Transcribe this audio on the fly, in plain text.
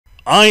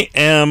I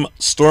am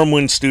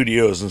StormWind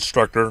Studios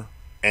instructor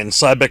and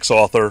Sybex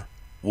author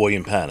Will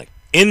Panek.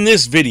 In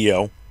this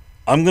video,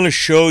 I'm going to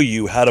show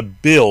you how to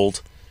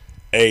build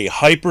a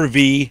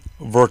Hyper-V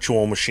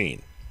virtual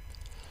machine.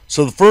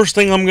 So the first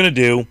thing I'm going to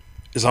do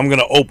is I'm going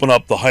to open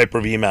up the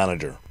Hyper-V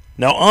Manager.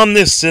 Now on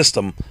this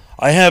system,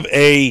 I have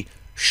a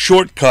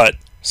shortcut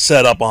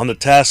set up on the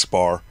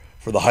taskbar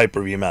for the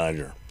Hyper-V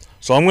Manager.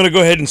 So I'm going to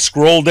go ahead and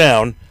scroll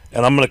down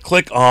and I'm going to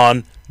click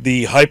on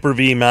the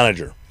Hyper-V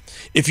Manager.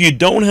 If you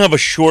don't have a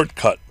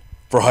shortcut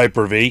for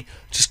Hyper-V,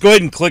 just go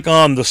ahead and click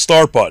on the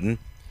Start button,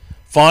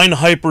 find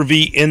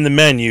Hyper-V in the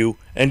menu,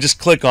 and just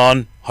click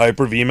on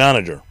Hyper-V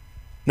Manager.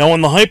 Now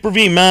when the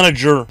Hyper-V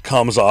Manager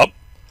comes up,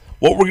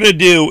 what we're going to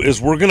do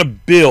is we're going to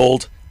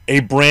build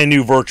a brand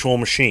new virtual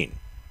machine.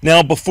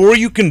 Now before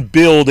you can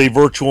build a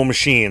virtual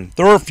machine,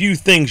 there are a few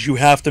things you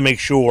have to make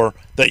sure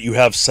that you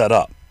have set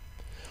up.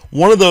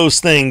 One of those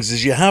things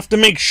is you have to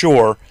make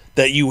sure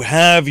that you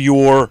have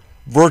your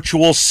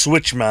Virtual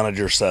Switch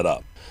Manager set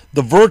up.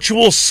 The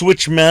Virtual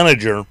Switch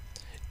Manager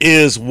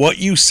is what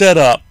you set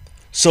up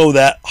so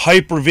that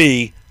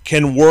Hyper-V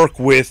can work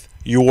with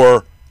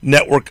your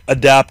network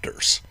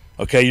adapters,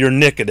 okay, your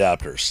NIC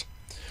adapters.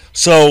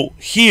 So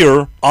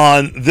here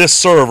on this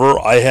server,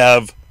 I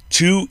have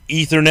two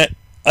Ethernet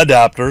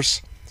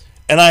adapters,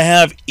 and I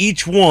have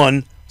each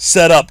one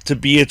set up to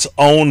be its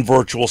own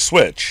virtual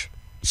switch.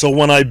 So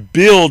when I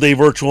build a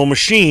virtual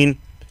machine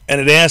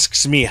and it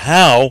asks me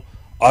how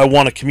I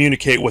want to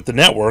communicate with the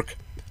network,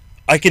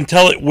 I can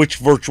tell it which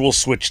virtual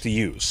switch to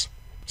use.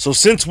 So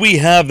since we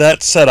have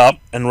that set up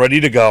and ready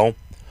to go,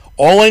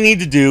 all I need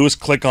to do is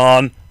click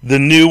on the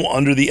New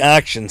under the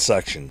Action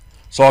section.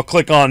 So I'll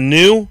click on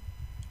New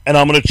and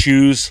I'm going to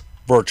choose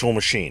Virtual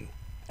Machine.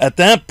 At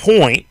that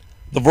point,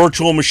 the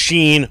Virtual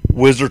Machine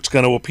wizard's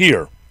going to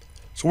appear.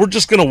 So we're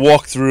just going to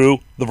walk through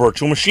the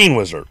Virtual Machine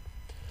wizard.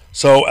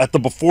 So at the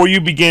Before You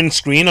Begin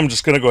screen, I'm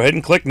just going to go ahead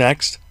and click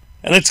Next.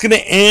 And it's going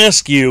to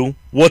ask you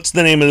what's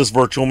the name of this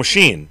virtual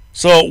machine.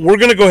 So we're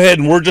going to go ahead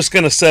and we're just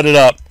going to set it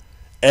up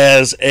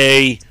as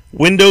a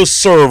Windows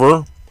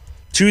Server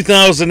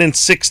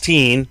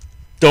 2016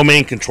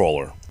 domain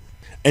controller.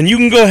 And you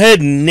can go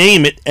ahead and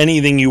name it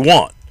anything you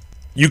want.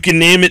 You can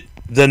name it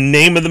the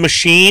name of the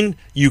machine.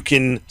 You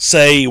can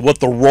say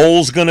what the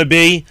role's going to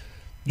be.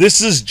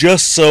 This is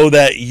just so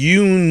that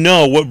you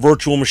know what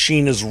virtual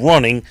machine is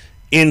running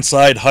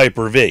inside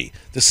Hyper-V.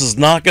 This is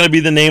not going to be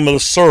the name of the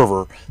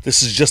server.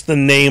 This is just the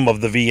name of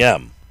the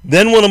VM.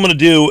 Then what I'm going to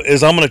do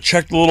is I'm going to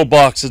check the little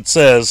box that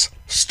says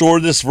store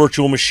this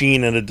virtual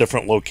machine in a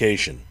different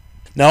location.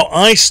 Now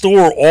I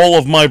store all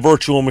of my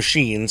virtual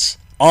machines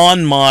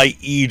on my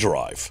E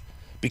drive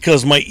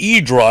because my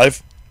E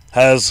drive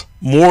has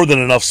more than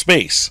enough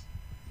space.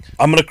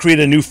 I'm going to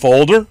create a new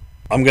folder.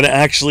 I'm going to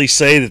actually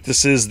say that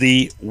this is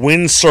the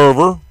Win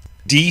Server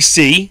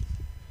DC.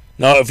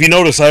 Now if you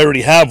notice, I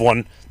already have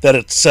one that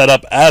it's set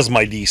up as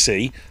my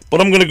DC, but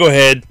I'm going to go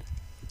ahead,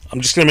 I'm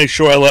just going to make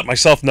sure I let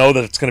myself know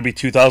that it's going to be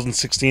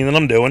 2016 that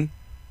I'm doing.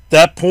 At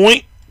that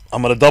point,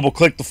 I'm going to double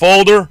click the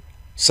folder,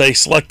 say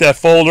select that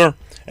folder,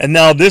 and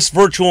now this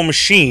virtual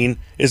machine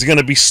is going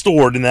to be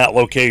stored in that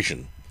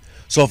location.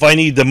 So if I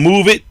need to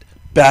move it,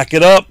 back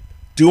it up,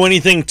 do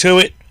anything to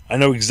it, I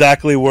know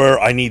exactly where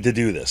I need to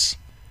do this.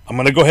 I'm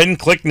going to go ahead and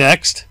click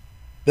Next.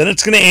 Then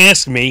it's going to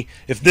ask me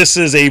if this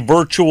is a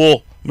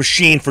virtual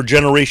machine for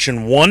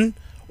Generation 1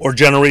 or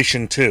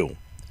Generation 2.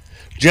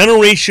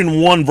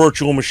 Generation 1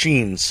 virtual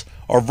machines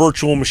are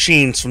virtual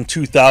machines from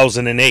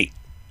 2008.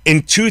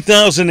 In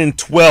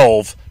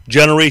 2012,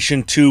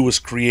 Generation 2 was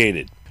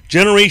created.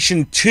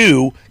 Generation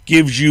 2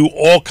 gives you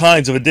all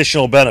kinds of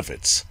additional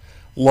benefits,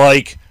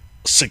 like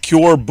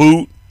secure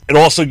boot. It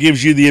also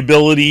gives you the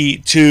ability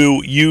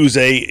to use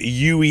a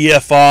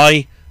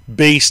UEFI-based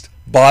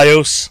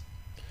BIOS.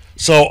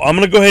 So I'm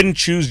going to go ahead and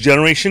choose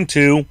Generation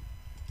 2, and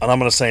I'm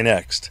going to say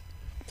Next.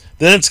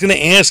 Then it's going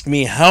to ask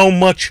me how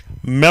much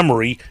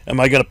memory am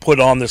I going to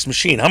put on this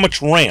machine, how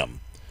much RAM.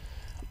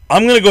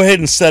 I'm going to go ahead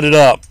and set it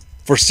up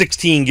for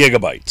 16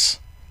 gigabytes.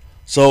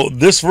 So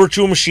this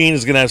virtual machine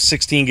is going to have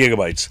 16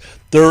 gigabytes.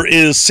 There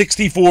is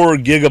 64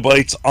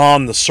 gigabytes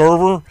on the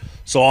server,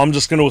 so I'm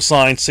just going to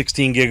assign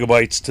 16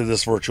 gigabytes to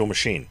this virtual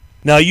machine.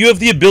 Now you have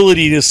the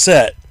ability to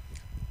set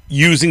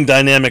using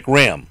dynamic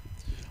RAM.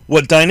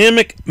 What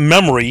dynamic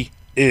memory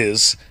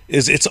is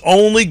it's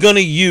only going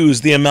to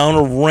use the amount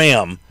of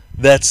RAM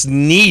that's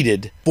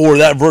needed for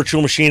that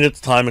virtual machine at the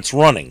time it's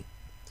running.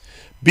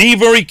 Be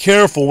very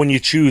careful when you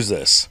choose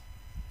this.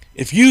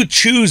 If you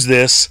choose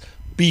this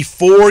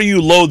before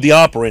you load the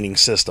operating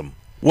system,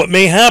 what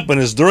may happen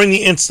is during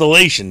the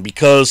installation,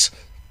 because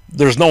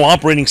there's no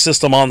operating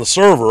system on the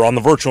server, on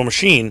the virtual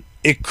machine,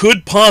 it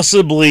could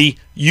possibly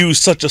use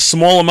such a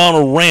small amount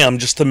of RAM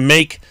just to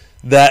make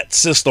that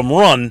system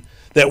run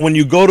that when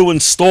you go to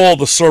install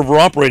the server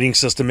operating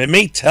system, it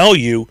may tell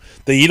you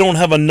that you don't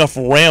have enough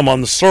RAM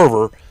on the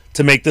server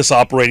to make this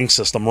operating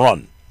system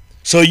run.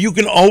 So you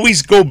can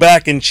always go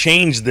back and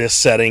change this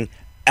setting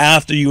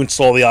after you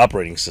install the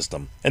operating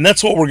system. And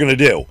that's what we're going to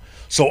do.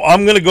 So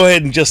I'm going to go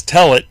ahead and just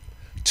tell it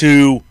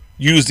to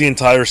use the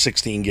entire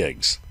 16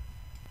 gigs.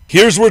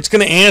 Here's where it's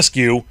going to ask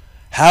you,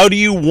 how do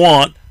you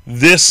want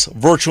this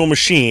virtual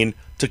machine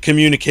to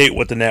communicate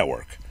with the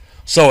network?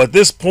 So at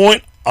this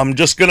point, I'm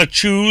just going to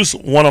choose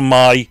one of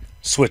my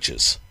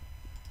switches.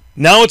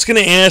 Now it's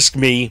going to ask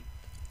me,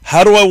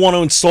 how do I want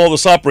to install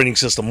this operating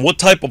system? What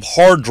type of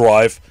hard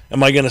drive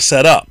am I going to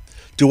set up?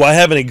 Do I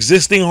have an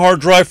existing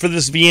hard drive for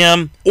this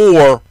VM,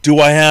 or do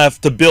I have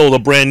to build a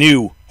brand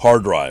new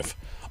hard drive?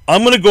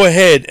 I'm going to go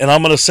ahead and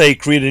I'm going to say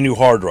create a new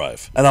hard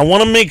drive. And I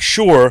want to make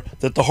sure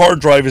that the hard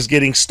drive is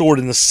getting stored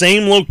in the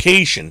same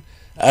location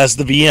as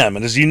the VM.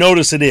 And as you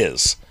notice, it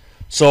is.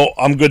 So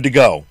I'm good to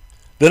go.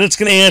 Then it's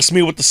going to ask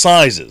me what the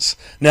size is.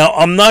 Now,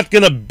 I'm not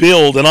going to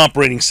build an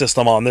operating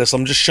system on this.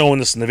 I'm just showing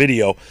this in the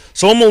video.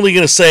 So I'm only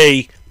going to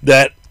say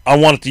that I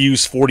want it to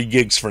use 40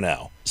 gigs for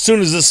now. As soon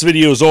as this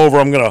video is over,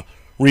 I'm going to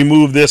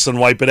remove this and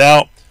wipe it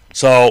out.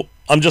 So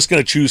I'm just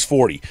going to choose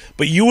 40.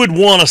 But you would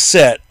want to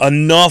set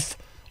enough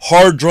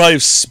hard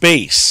drive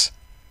space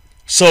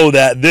so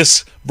that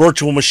this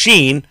virtual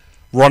machine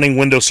running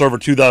Windows Server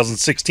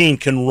 2016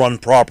 can run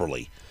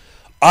properly.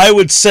 I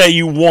would say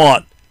you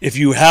want, if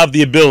you have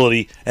the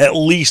ability, at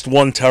least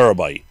 1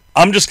 terabyte.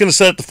 I'm just going to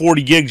set it to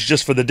 40 gigs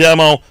just for the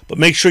demo, but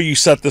make sure you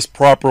set this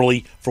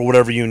properly for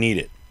whatever you need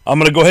it. I'm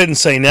going to go ahead and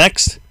say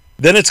next.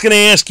 Then it's going to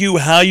ask you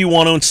how you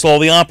want to install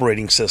the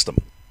operating system.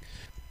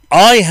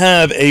 I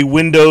have a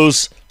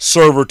Windows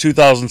Server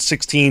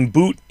 2016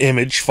 boot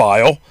image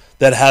file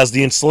that has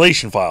the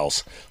installation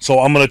files. So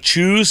I'm going to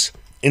choose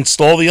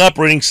install the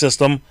operating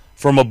system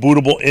from a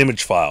bootable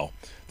image file.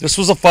 This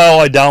was a file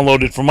I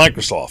downloaded from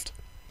Microsoft.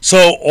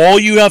 So all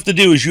you have to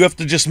do is you have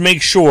to just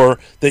make sure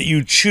that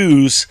you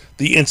choose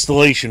the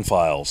installation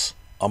files.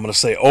 I'm going to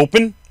say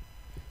open,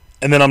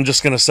 and then I'm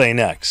just going to say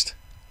next.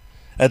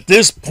 At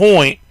this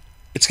point,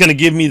 it's going to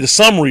give me the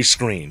summary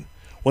screen.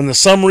 When the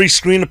summary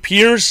screen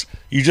appears,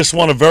 you just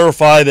want to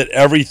verify that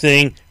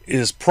everything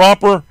is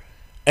proper,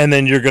 and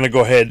then you're going to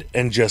go ahead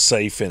and just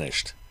say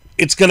finished.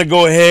 It's going to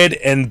go ahead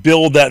and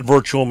build that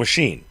virtual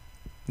machine.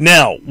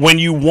 Now, when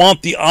you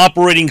want the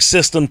operating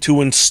system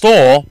to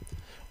install,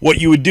 what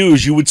you would do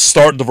is you would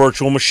start the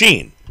virtual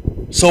machine.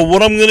 So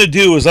what I'm going to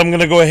do is I'm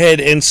going to go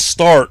ahead and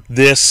start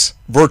this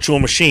virtual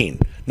machine.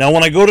 Now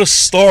when I go to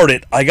start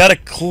it, I got to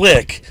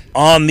click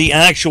on the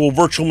actual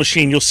virtual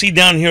machine. You'll see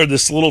down here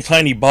this little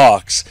tiny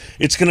box.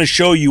 It's going to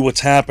show you what's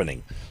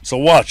happening. So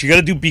watch, you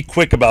got to be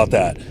quick about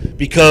that,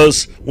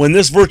 because when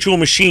this virtual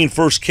machine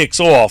first kicks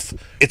off,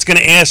 it's going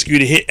to ask you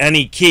to hit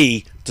any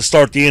key to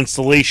start the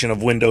installation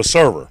of Windows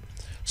Server.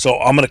 So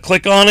I'm going to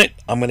click on it.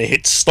 I'm going to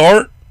hit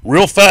start.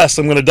 Real fast,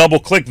 I'm going to double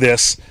click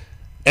this,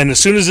 and as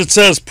soon as it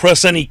says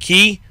press any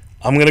key,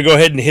 I'm going to go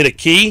ahead and hit a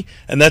key,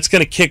 and that's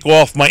going to kick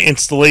off my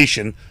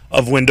installation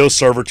of Windows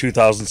Server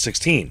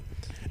 2016.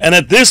 And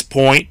at this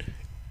point,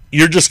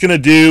 you're just going to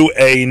do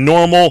a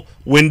normal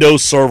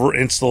Windows Server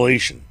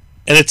installation.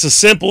 And it's as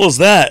simple as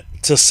that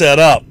to set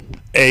up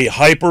a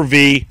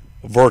Hyper-V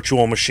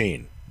virtual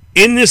machine.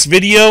 In this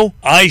video,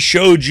 I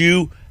showed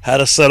you how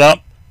to set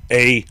up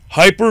a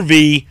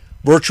Hyper-V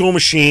virtual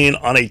machine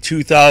on a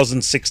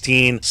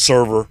 2016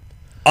 server.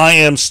 I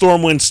am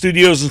StormWind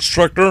Studios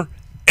instructor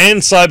and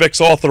Sybex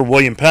author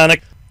William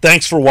Panek.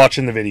 Thanks for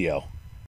watching the video.